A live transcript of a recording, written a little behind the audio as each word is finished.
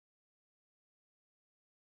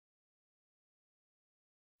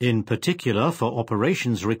In particular, for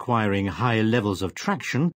operations requiring high levels of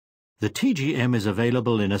traction, the TGM is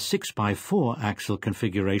available in a 6x4 axle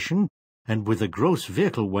configuration and with a gross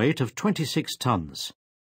vehicle weight of 26 tons.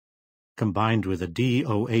 Combined with a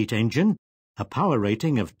D08 engine, a power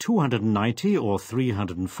rating of 290 or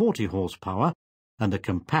 340 horsepower, and a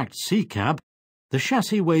compact C-cab, the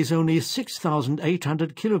chassis weighs only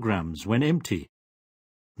 6,800 kilograms when empty.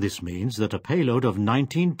 This means that a payload of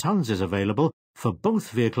 19 tons is available for both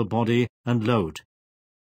vehicle body and load.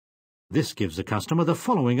 This gives the customer the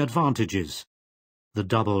following advantages. The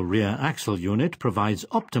double rear axle unit provides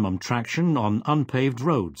optimum traction on unpaved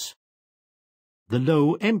roads. The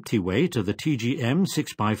low empty weight of the TGM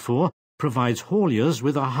 6x4 provides hauliers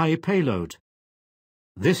with a high payload.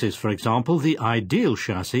 This is, for example, the ideal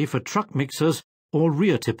chassis for truck mixers or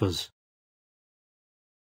rear tippers.